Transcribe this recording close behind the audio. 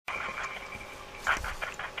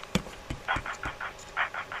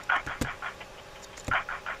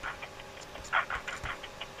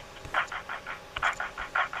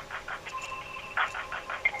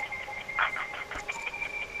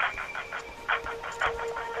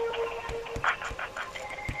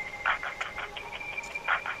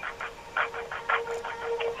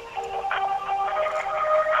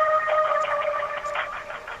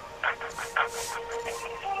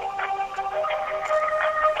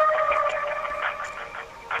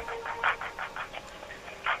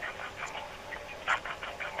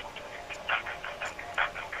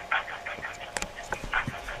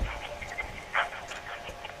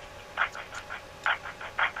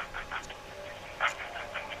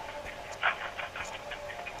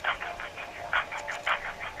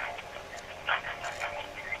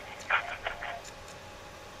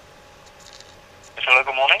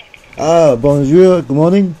Ah, bonjour, good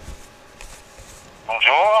morning.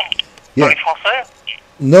 Bonjour. Yeah. Parlez français?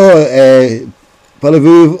 No,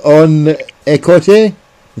 parlez-vous en écossais?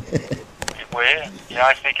 Oui. Yeah,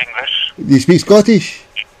 I speak English. Do you speak Scottish?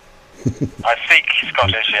 I speak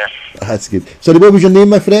Scottish, yes. That's good. Sorry, what was your name,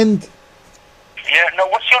 my friend? Yeah, no,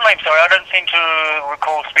 what's your name? Sorry, I don't seem to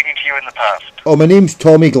recall speaking to you in the past. Oh, my name's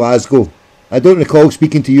Tommy Glasgow. I don't recall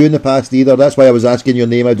speaking to you in the past either. That's why I was asking your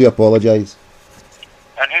name. I do apologise.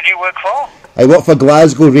 And who do you work for? I work for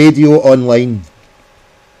Glasgow Radio Online.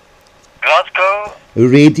 Glasgow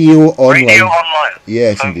Radio Online. Radio Online.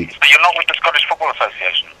 Yes, so, indeed. So you're not with the Scottish Football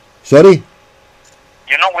Association? Sorry?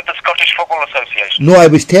 You're not with the Scottish Football Association? No, I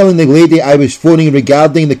was telling the lady I was phoning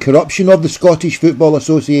regarding the corruption of the Scottish Football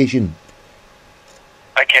Association.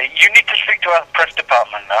 Okay, you need to speak to our press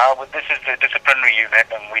department now. This is the disciplinary unit,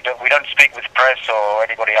 and we don't speak with press or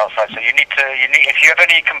anybody outside. So you need if you have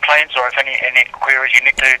any complaints or if any queries, you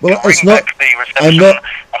need to ring back the reception and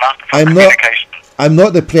ask for communication. I'm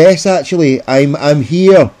not the press actually. I'm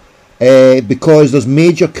here because there's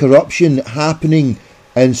major corruption happening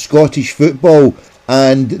in Scottish football,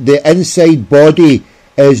 and the inside body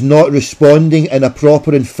is not responding in a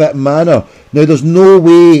proper and fit manner. Now, there's no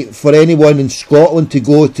way for anyone in Scotland to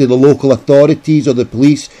go to the local authorities or the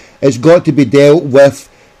police. It's got to be dealt with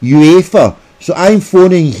uefa. So I'm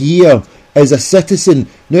phoning here as a citizen.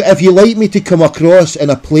 Now, if you'd like me to come across in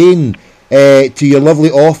a plane to your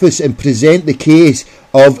lovely office and present the case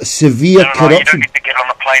of severe corruption... No, you don't need to get on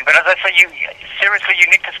a plane. But as I say, seriously,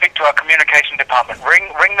 you need to speak to our communication department. Ring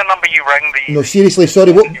the number you rang. No, seriously,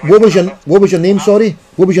 sorry. What was your name? Sorry,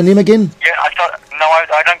 what was your name again? Yeah,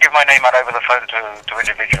 I don't give my name out over the phone to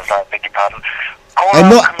individuals. I beg your pardon.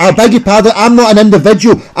 I beg your pardon. I'm not an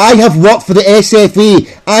individual. I have worked for the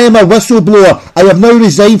SFA. I am a whistleblower. I have now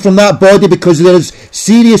resigned from that body because there is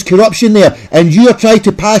serious corruption there, and you are trying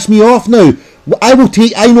to pass me off now. I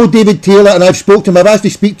know David Taylor, and I've spoken to him. I've asked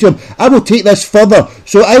to speak to him. I will take this further.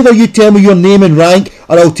 So either you tell me your name and rank,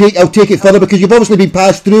 or I'll take it further, because you've obviously been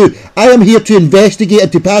passed through. I am here to investigate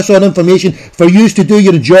and to pass on information for you to do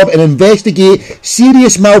your job and investigate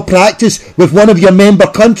serious malpractice with one of your member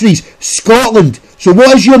countries, Scotland. So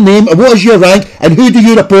what is your name, and what is your rank, and who do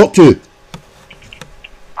you report to?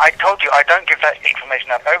 I told you I don't give that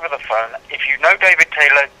information out over the phone. If you know David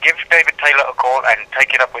Taylor, give David Taylor a call and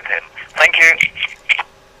take it up with him. Thank you.